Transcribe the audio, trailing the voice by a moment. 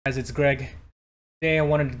Guys, it's Greg. Today I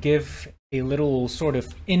wanted to give a little sort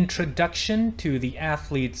of introduction to the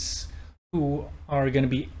athletes who are going to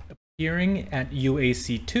be appearing at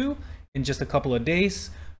UAC 2 in just a couple of days.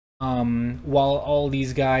 While all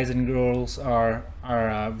these guys and girls are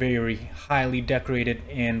very highly decorated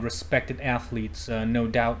and respected athletes, no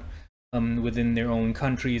doubt, within their own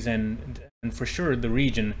countries and for sure the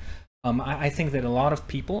region, I think that a lot of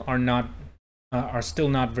people are still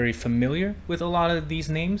not very familiar with a lot of these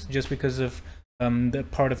names just because of the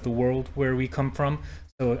part of the world where we come from.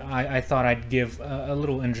 So I thought I'd give a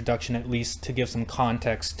little introduction, at least to give some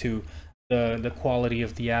context to the quality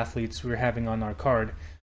of the athletes we're having on our card,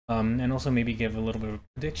 and also maybe give a little bit of a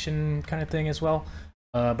prediction kind of thing as well.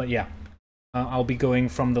 But yeah, I'll be going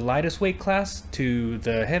from the lightest weight class to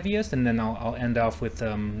the heaviest, and then I'll end off with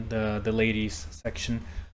the ladies section.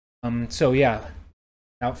 So yeah,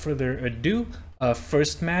 without further ado,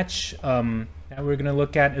 first match that we're gonna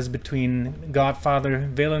look at is between Godfather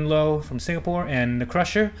Valen from Singapore and the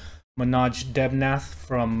Crusher Monoj Debnath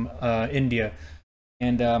from India.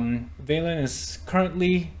 And Valen is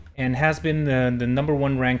currently and has been the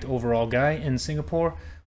 #1 ranked overall guy in Singapore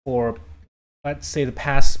for, let's say, the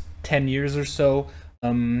past 10 years or so.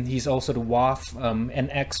 He's also the WAF, an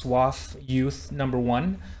ex-WAF youth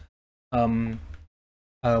 #1.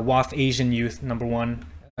 WAF Asian youth #1,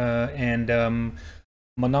 and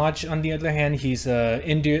Monoj, on the other hand, he's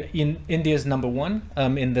India's #1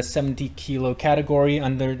 in the 70 kilo category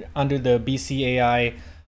under the BCAI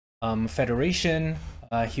Federation.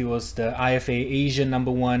 He was the IFA Asia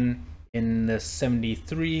 #1 in the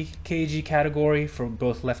 73 kg category for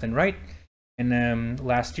both left and right, and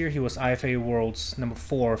last year he was IFA Worlds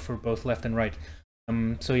 #4 for both left and right.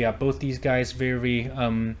 So yeah, both these guys very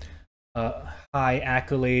high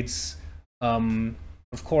accolades.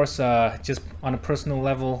 Of course, just on a personal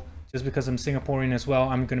level, just because I'm Singaporean as well,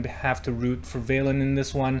 I'm going to have to root for Valen in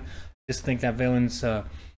this one. Just think that Valen's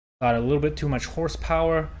got a little bit too much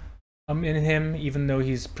horsepower in him, even though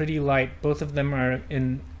he's pretty light. Both of them are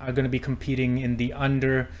going to be competing in the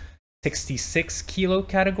under 66 kilo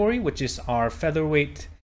category, which is our featherweight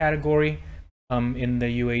category in the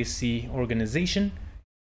UAC organization.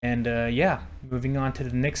 And yeah, moving on to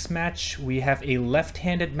the next match, we have a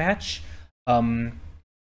left-handed match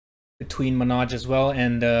between Monoj as well,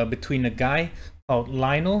 and between a guy called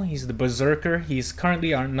Lionel. He's the Berserker. He's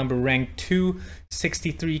currently our ranked 2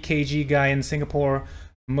 63 kg guy in Singapore.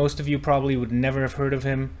 Most of you probably would never have heard of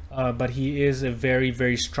him, but he is a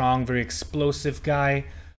very strong, very explosive guy.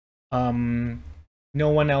 No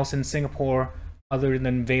one else in Singapore other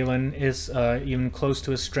than Valen is even close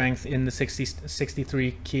to his strength in the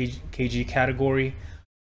 63 kg category.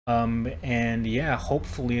 And yeah,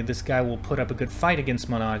 hopefully this guy will put up a good fight against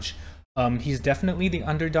Monoj. He's definitely the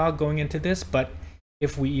underdog going into this, but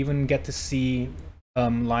if we even get to see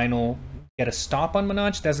Lionel get a stop on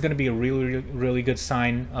Monoj, that's going to be a really good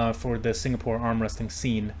sign for the Singapore arm wrestling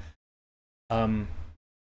scene.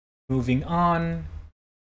 Moving on,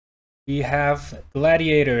 we have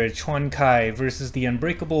Gladiator Chuan Kai versus the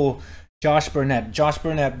Unbreakable Burnett. Josh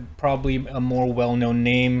Burnett, probably a more well-known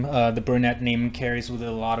name. The Burnett name carries with it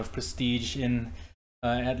a lot of prestige in,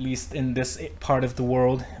 at least in this part of the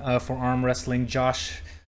world, for arm wrestling. Josh,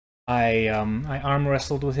 I arm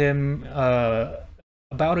wrestled with him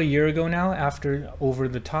about a year ago now after Over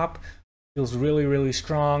the Top. Feels really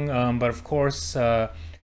strong, but of course,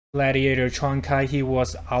 Gladiator Chuan Kai, he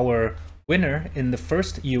was our winner in the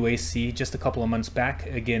first UAC just a couple of months back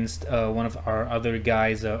against one of our other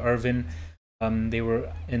guys, Irvin. They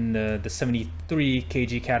were in the 73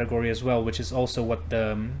 kg category as well, which is also what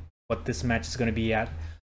this match is going to be at.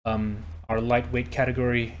 Our lightweight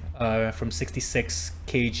category from 66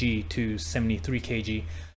 kg to 73 kg.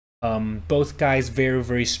 Both guys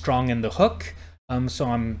very strong in the hook, so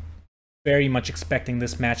I'm very much expecting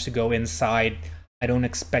this match to go inside. I don't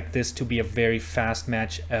expect this to be a very fast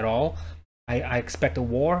match at all. I expect a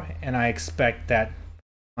war, and I expect that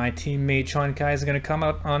my teammate Chuan Kai is going to come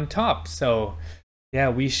out on top. So yeah,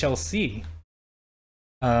 we shall see.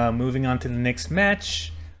 Moving on to the next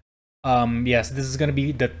match. Yes, this is going to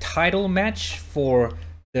be the title match for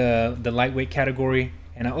the lightweight category.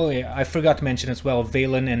 And oh yeah, I forgot to mention as well,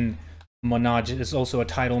 Valen and Monoj is also a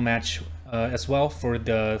title match as well for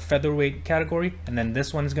the featherweight category. And then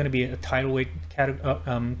this one is going to be a title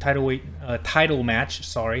match.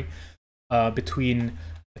 Sorry. Between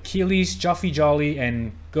Achilles Joffy Jolly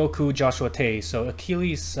and Goku Joshua Tay. So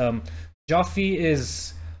Achilles, Joffy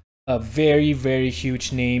is a very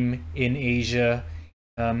huge name in Asia.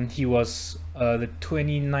 He was the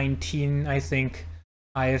 2019, I think,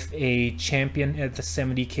 IFA champion at the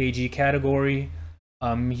 70 kg category.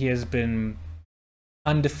 He has been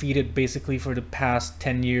undefeated basically for the past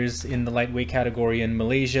 10 years in the lightweight category in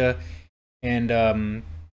Malaysia, and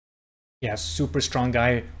yeah, super strong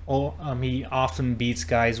guy. He often beats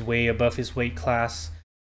guys way above his weight class.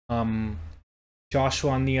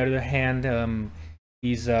 Joshua, on the other hand,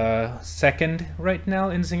 he's second right now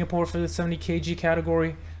in Singapore for the 70 kg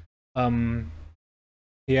category.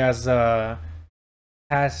 He has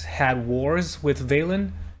had wars with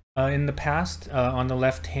Valen in the past on the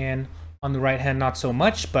left hand. On the right hand, not so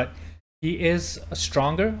much, but he is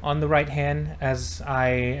stronger on the right hand, as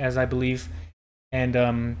I believe,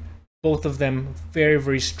 and both of them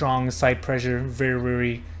very strong side pressure,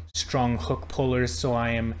 very strong hook pullers. So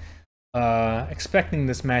I am expecting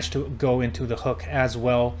this match to go into the hook as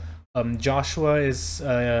well. Joshua is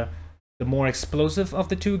the more explosive of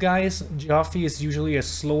the two guys. Joffy is usually a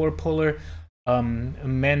slower puller.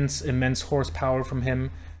 Immense horsepower from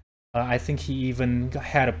him. I think he even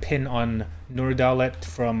had a pin on Nurdalet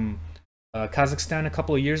from Kazakhstan a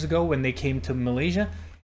couple of years ago when they came to Malaysia.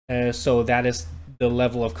 So that is the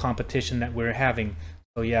level of competition that we're having.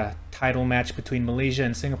 So yeah, title match between Malaysia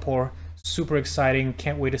and Singapore. Super exciting.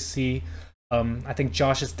 Can't wait to see. I think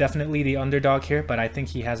Josh is definitely the underdog here, but I think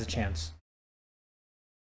he has a chance.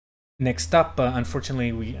 Next up,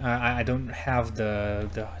 unfortunately, I don't have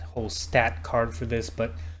the whole stat card for this,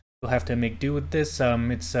 but we'll have to make do with this.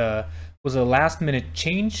 It was a last-minute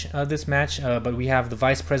change, this match, but we have the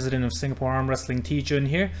Vice President of Singapore Arm Wrestling, T. Jun,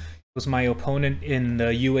 here. He was my opponent in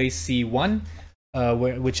the UAC 1,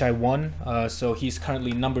 which I won. So he's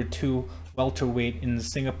currently number 2 welterweight in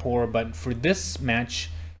Singapore, but for this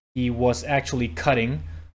match, he was actually cutting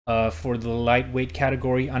for the lightweight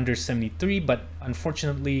category under 73, but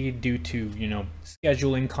unfortunately, due to, you know,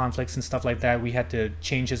 scheduling conflicts and stuff like that, we had to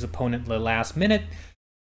change his opponent the last minute.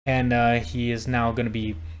 And he is now going to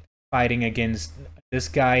be fighting against this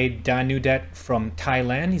guy, Danudet from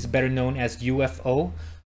Thailand. He's better known as UFO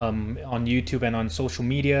on YouTube and on social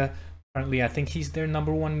media. Currently, I think he's their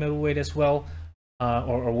 #1 middleweight as well,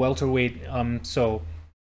 or welterweight. So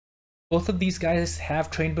both of these guys have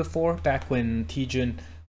trained before, back when T-Jun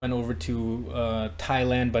went over to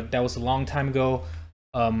Thailand, but that was a long time ago.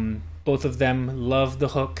 Both of them love the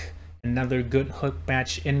hook. Another good hook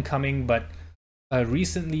match incoming, but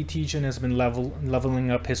recently, T-Jun has been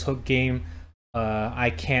leveling up his hook game. I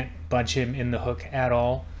can't budge him in the hook at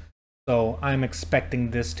all. So I'm expecting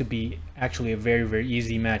this to be actually a very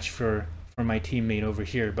easy match for my teammate over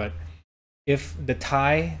here. But if the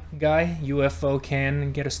Thai guy, UFO,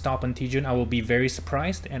 can get a stop on T-Jun, I will be very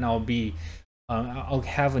surprised, and I'll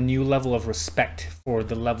have a new level of respect for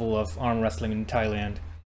the level of arm wrestling in Thailand.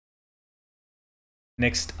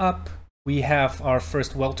 Next up, we have our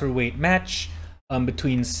first welterweight match.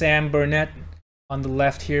 Between Sam Burnett on the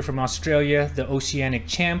left here from Australia, the Oceanic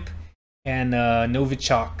champ, and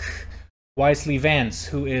Novichok Wisely Vance,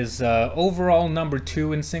 who is overall number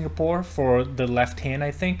 2 in Singapore for the left hand,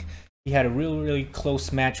 I think. He had a really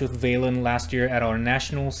close match with Valen last year at our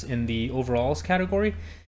nationals in the overalls category,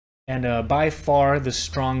 and by far the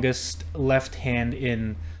strongest left hand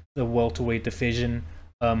in the welterweight division.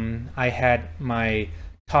 I had my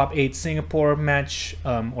top 8 Singapore match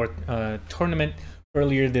tournament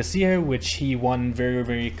earlier this year, which he won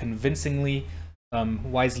very convincingly.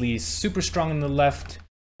 Wisely is super strong on the left.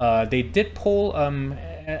 They did pull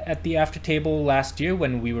at the after table last year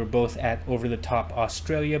when we were both at Over the Top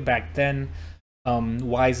Australia. Back then,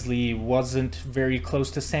 Wisely wasn't very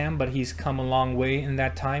close to Sam, but he's come a long way in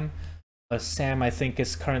that time. Sam, I think,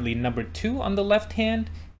 is currently number 2 on the left hand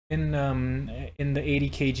in the 80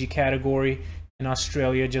 kg category in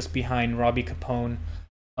Australia, just behind Robbie Capone.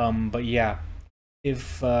 But yeah,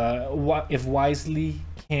 if Wisely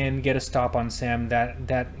can get a stop on Sam,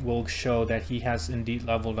 that will show that he has indeed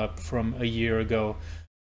leveled up from a year ago.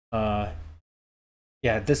 Yeah,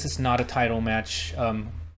 this is not a title match,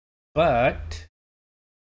 but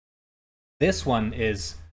this one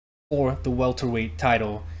is for the welterweight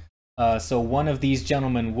title. So one of these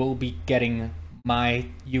gentlemen will be getting my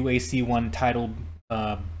UAC 1 title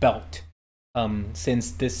belt.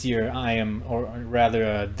 Since this year I am, or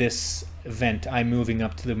rather this event, I'm moving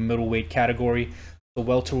up to the middleweight category. The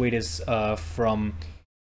welterweight is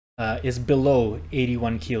is below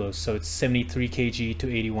 81 kilos, so it's 73 kg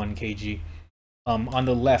to 81 kg. On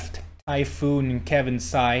the left, Typhoon Kevin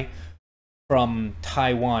Tsai from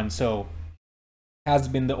Taiwan, so has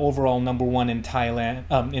been the overall #1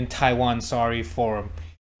 in Taiwan, sorry, for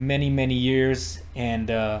many years, and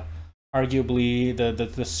arguably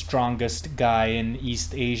the strongest guy in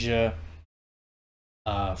East Asia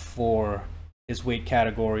for his weight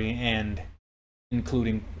category, and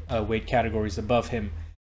including weight categories above him.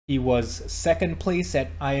 He was second place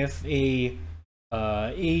at IFA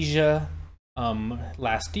Asia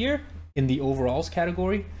last year in the overalls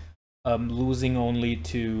category, losing only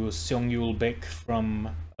to Seong-Yul Baek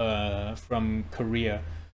from Korea,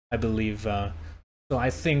 I believe. So I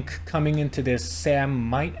think coming into this, Sam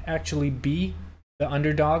might actually be the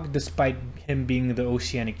underdog, despite him being the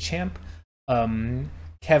Oceanic champ.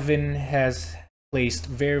 Kevin has placed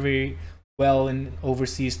very, very well in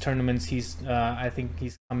overseas tournaments. He's, I think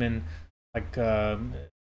he's come in like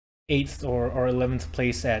 8th or 11th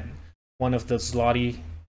place at one of the Zloty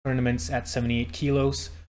tournaments at 78 kilos.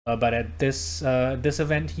 But at this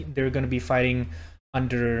event, they're going to be fighting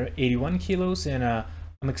under 81 kilos, and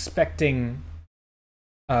I'm expecting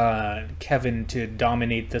Kevin to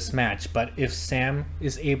dominate this match. But if Sam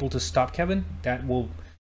is able to stop Kevin, that will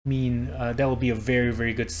mean that will be a very,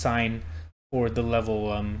 very good sign for the level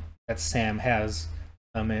that Sam has,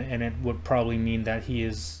 and it would probably mean that he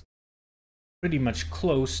is pretty much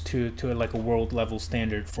close to like a world level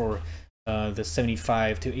standard for the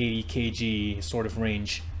 75 to 80 kg sort of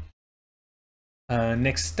range.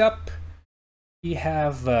 Next up, we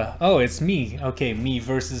have oh, it's me. Okay, me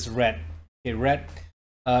versus Rhett. Okay, Rhett.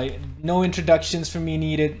 No introductions for me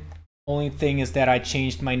needed. Only thing is that I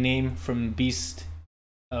changed my name from Beast.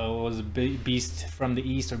 Was a Beast from the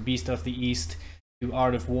East, or Beast of the East, to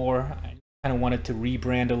Art of War. I kind of wanted to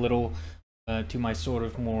rebrand a little to my sort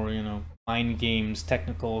of more, you know, mind games,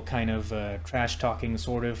 technical kind of trash talking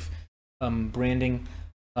sort of branding,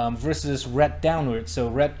 versus Rhett Downward. So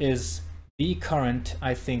Rhett is the current,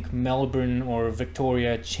 I think, Melbourne or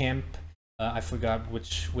Victoria champ. I forgot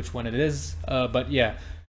which one it is, but yeah,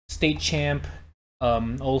 state champ,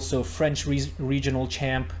 also French regional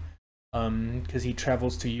champ, because he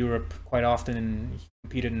travels to Europe quite often, and he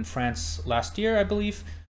competed in France last year, I believe.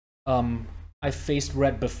 I faced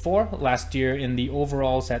Rhett before last year in the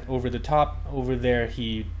overalls at Over the Top. Over there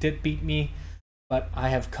he did beat me, but I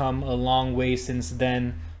have come a long way since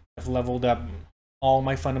then. I've leveled up all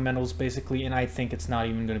my fundamentals basically, and I think it's not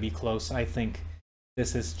even going to be close. I think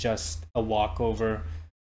this is just a walkover.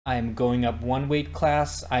 I'm going up one weight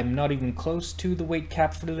class. I'm not even close to the weight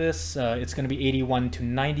cap for this. It's going to be 81 to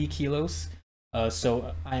 90 kilos.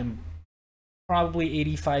 So I'm probably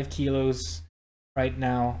 85 kilos right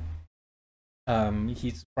now.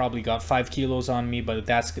 He's probably got 5 kilos on me, but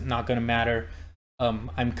that's not going to matter.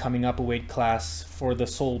 I'm coming up a weight class for the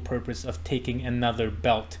sole purpose of taking another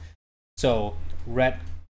belt. So, Rhett,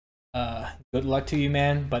 good luck to you,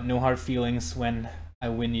 man, but no hard feelings when I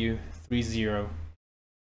win you 3-0.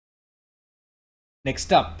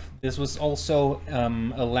 Next up, this was also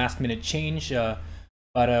a last-minute change,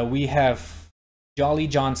 but we have Jolly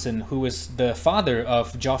Johnson, who is the father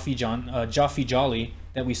of Joffy Jolly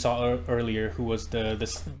that we saw earlier, who was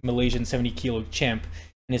the Malaysian 70 kilo champ,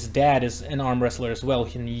 and his dad is an arm wrestler as well.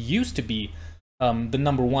 He used to be the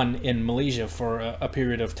 #1 in Malaysia for a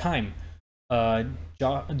period of time.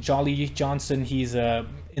 Jolly Johnson, he's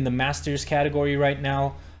in the Masters category right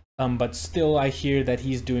now, but still I hear that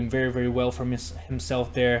he's doing very, very well for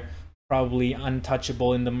himself there. Probably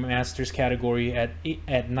untouchable in the Masters category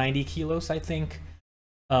at 90 kilos, I think.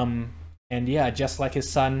 And yeah, just like his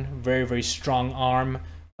son, very, very strong arm,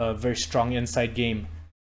 very strong inside game.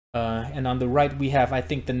 And on the right we have, I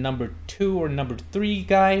think, the #2 or #3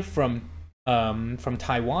 guy from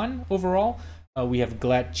Taiwan overall. We have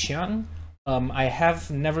Glad Chiang. I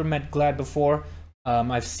have never met Glad before.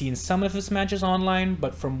 I've seen some of his matches online,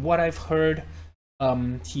 but from what I've heard,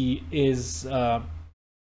 he is of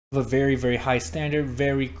a very, very high standard,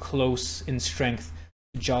 very close in strength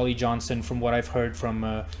to Jolly Johnson, from what I've heard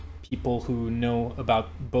from people who know about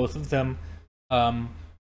both of them.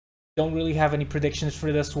 Don't really have any predictions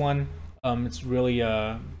for this one. It's really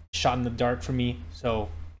a shot in the dark for me, so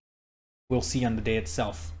we'll see on the day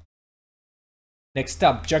itself. Next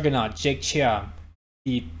up, Juggernaut Jake Chia,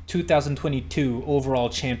 the 2022 overall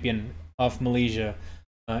champion of Malaysia,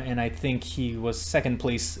 and I think he was second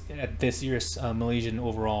place at this year's Malaysian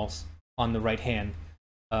overalls on the right hand.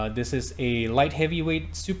 This is a light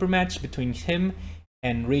heavyweight super match between him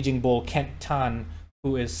and Raging Bull Kent Tan,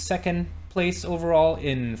 who is second place overall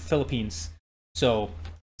in Philippines. So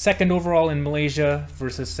second overall in Malaysia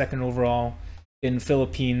versus second overall in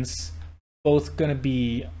Philippines. Both gonna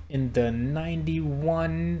be in the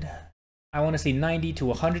 91, I want to say 90 to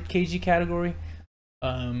 100 kg category.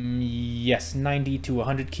 Yes, 90 to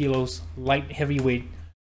 100 kilos, light heavyweight.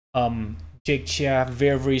 Jake Chia,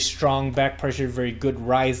 very, very strong back pressure, very good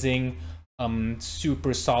rising,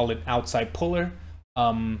 super solid outside puller.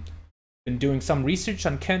 Been doing some research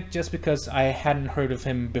on Kent just because I hadn't heard of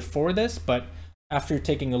him before this, but after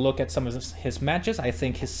taking a look at some of his matches, I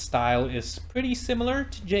think his style is pretty similar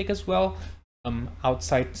to Jake as well.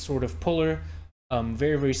 Outside sort of puller,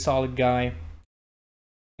 very, very solid guy.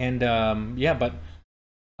 And yeah, but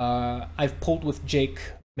I've pulled with Jake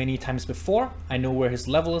many times before. I know where his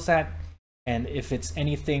level is at, and if it's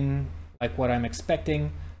anything like what I'm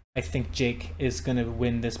expecting, I think Jake is gonna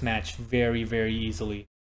win this match very, very easily.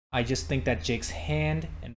 I just think that Jake's hand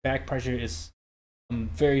and back pressure is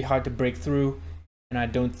very hard to break through, and I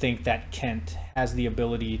don't think that Kent has the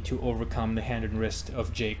ability to overcome the hand and wrist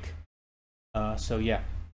of Jake. So yeah.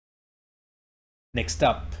 Next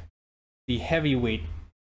up, the heavyweight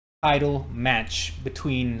title match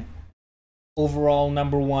between overall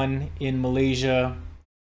 #1 in Malaysia,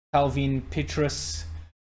 Calvin Petrus,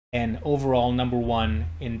 and overall #1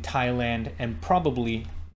 in Thailand, and probably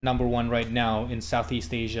 #1 right now in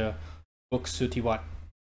Southeast Asia, Book Sutiwat.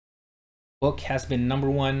 Book has been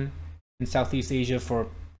 #1 in Southeast Asia for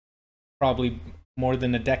probably more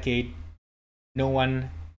than a decade. No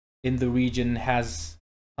one in the region has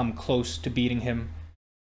come close to beating him.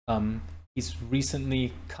 He's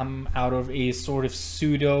recently come out of a sort of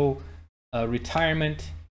pseudo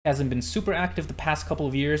retirement. Hasn't been super active the past couple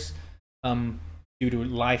of years due to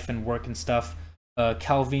life and work and stuff.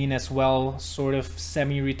 Calvin as well, sort of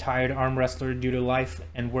semi-retired arm wrestler due to life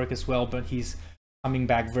and work as well, but he's coming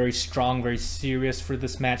back very strong, very serious for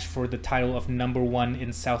this match for the title of #1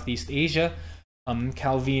 in Southeast Asia.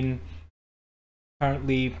 Calvin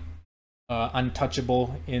currently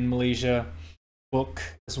untouchable in Malaysia. Book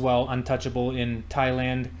as well, untouchable in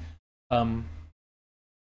Thailand.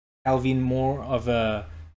 Calvin more of a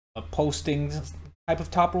posting type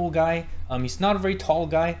of top roll guy. He's not a very tall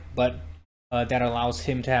guy, but that allows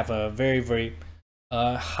him to have a very, very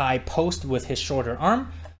high post with his shorter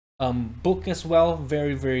arm. Book as well,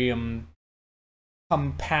 very, very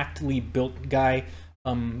compactly built guy.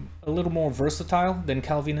 A little more versatile than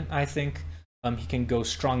Calvin, I think. He can go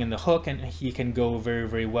strong in the hook, and he can go very,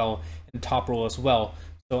 very well in top roll as well.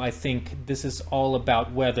 So I think this is all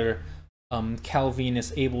about whether Calvin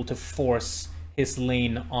is able to force his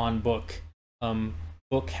lane on Book.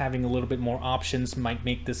 Book having a little bit more options might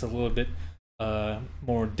make this a little bit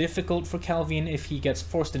more difficult for Calvin. If he gets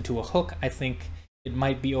forced into a hook, I think it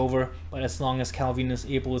might be over, but as long as Calvin is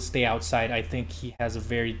able to stay outside, I think he has a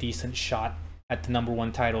very decent shot at the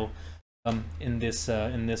 #1 title in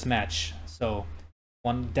this match. So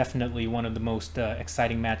definitely one of the most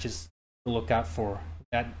exciting matches to look out for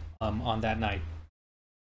that on that night.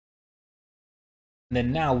 And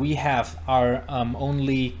then now we have our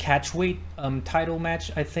only catchweight title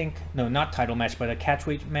match, I think. No, not title match, but a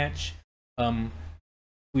catchweight match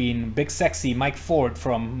between Big Sexy Mike Ford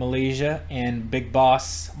from Malaysia and Big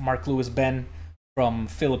Boss Mark Lewis Ben from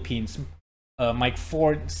Philippines. Mike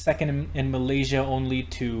Ford second in Malaysia only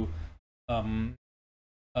to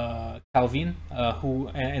Calvin,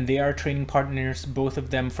 and they are training partners, both of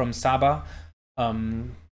them from Sabah,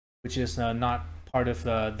 which is not part of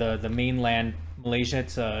the mainland Malaysia.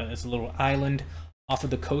 It's a little island off of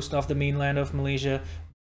the coast of the mainland of Malaysia.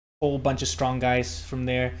 Whole bunch of strong guys from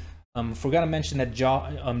there. Forgot to mention that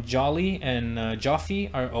Jolly and Joffe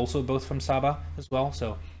are also both from Sabah as well,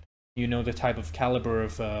 so you know the type of caliber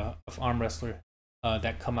of arm wrestler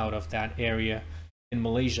that come out of that area in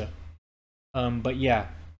Malaysia. But yeah,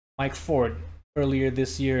 Mike Ford earlier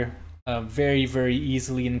this year very, very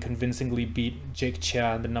easily and convincingly beat Jake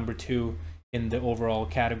Chia, the #2 in the overall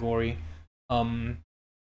category.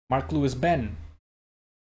 Mark Lewis Ben,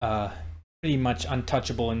 pretty much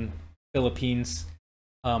untouchable in Philippines.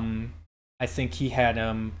 I think he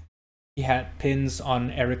had pins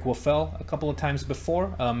on Eric Wafel a couple of times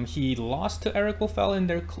before. He lost to Eric Wafel in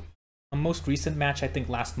their most recent match, I think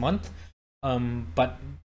last month, but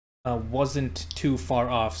wasn't too far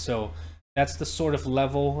off. So that's the sort of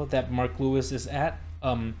level that Mark Lewis is at.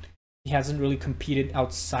 He hasn't really competed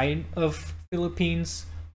outside of Philippines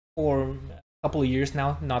for a couple of years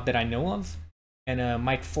now, not that I know of. And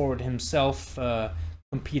Mike Ford himself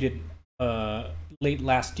competed late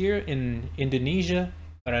last year in Indonesia,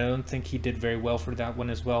 but I don't think he did very well for that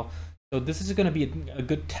one as well. So this is going to be a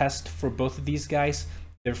good test for both of these guys.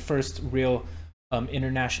 Their first real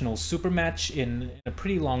international super match in a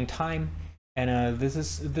pretty long time, and this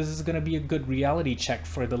is going to be a good reality check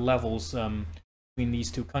for the levels between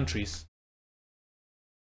these two countries.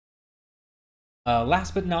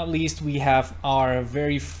 Last but not least, we have our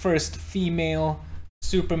very first female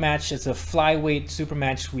super match. It's a flyweight super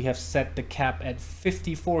match. We have set the cap at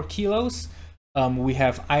 54 kilos. We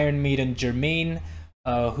have Iron Maiden Germaine,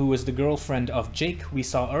 who was the girlfriend of Jake we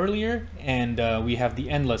saw earlier, and we have the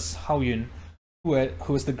Endless Haoyun,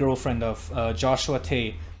 who is the girlfriend of Joshua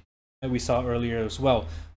Tay that we saw earlier as well.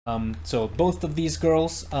 So both of these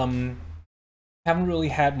girls haven't really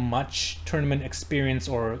had much tournament experience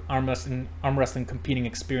or arm wrestling competing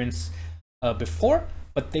experience before,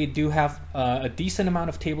 but they do have a decent amount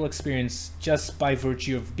of table experience just by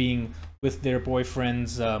virtue of being with their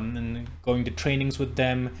boyfriends and going to trainings with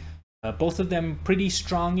them. Both of them pretty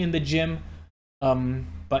strong in the gym.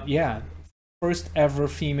 But yeah, first ever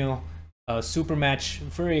female super match.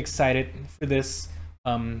 Very excited for this.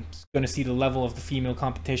 Going to see the level of the female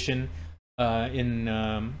competition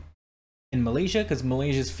in Malaysia, because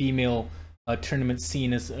Malaysia's female tournament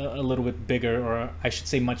scene is a little bit bigger, or I should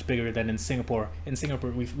say much bigger than in Singapore. In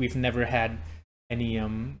Singapore, we've never had any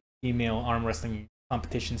female arm wrestling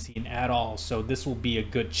competition scene at all, so this will be a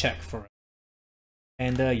good check for us.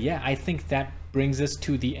 And yeah, I think that brings us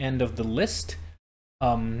to the end of the list.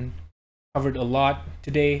 Covered a lot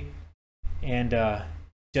today, and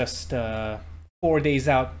just 4 days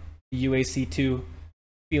out, the UAC 2,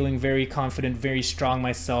 feeling very confident, very strong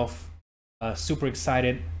myself. Super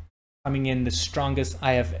excited, coming in the strongest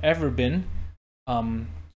I have ever been. So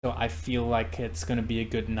I feel like it's gonna be a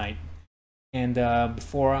good night. And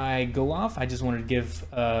before I go off, I just wanted to give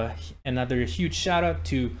another huge shout out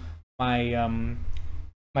to my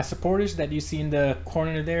my supporters that you see in the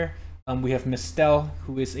corner there. We have Mistel,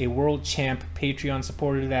 who is a world champ Patreon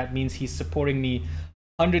supporter. That means he's supporting me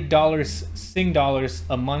 $100 Sing dollars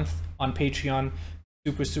a month on Patreon.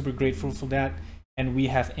 Super grateful for that. And we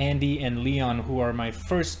have Andy and Leon, who are my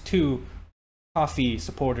first 2 coffee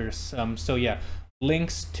supporters. So yeah,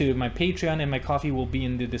 links to my Patreon and my coffee will be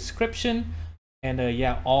in the description. And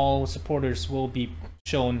yeah, all supporters will be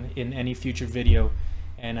shown in any future video.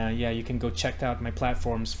 And yeah, you can go check out my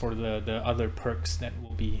platforms for the other perks that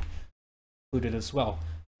will be included as well.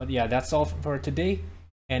 But yeah, that's all for today.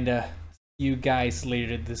 And see you guys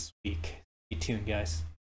later this week. Stay tuned, guys.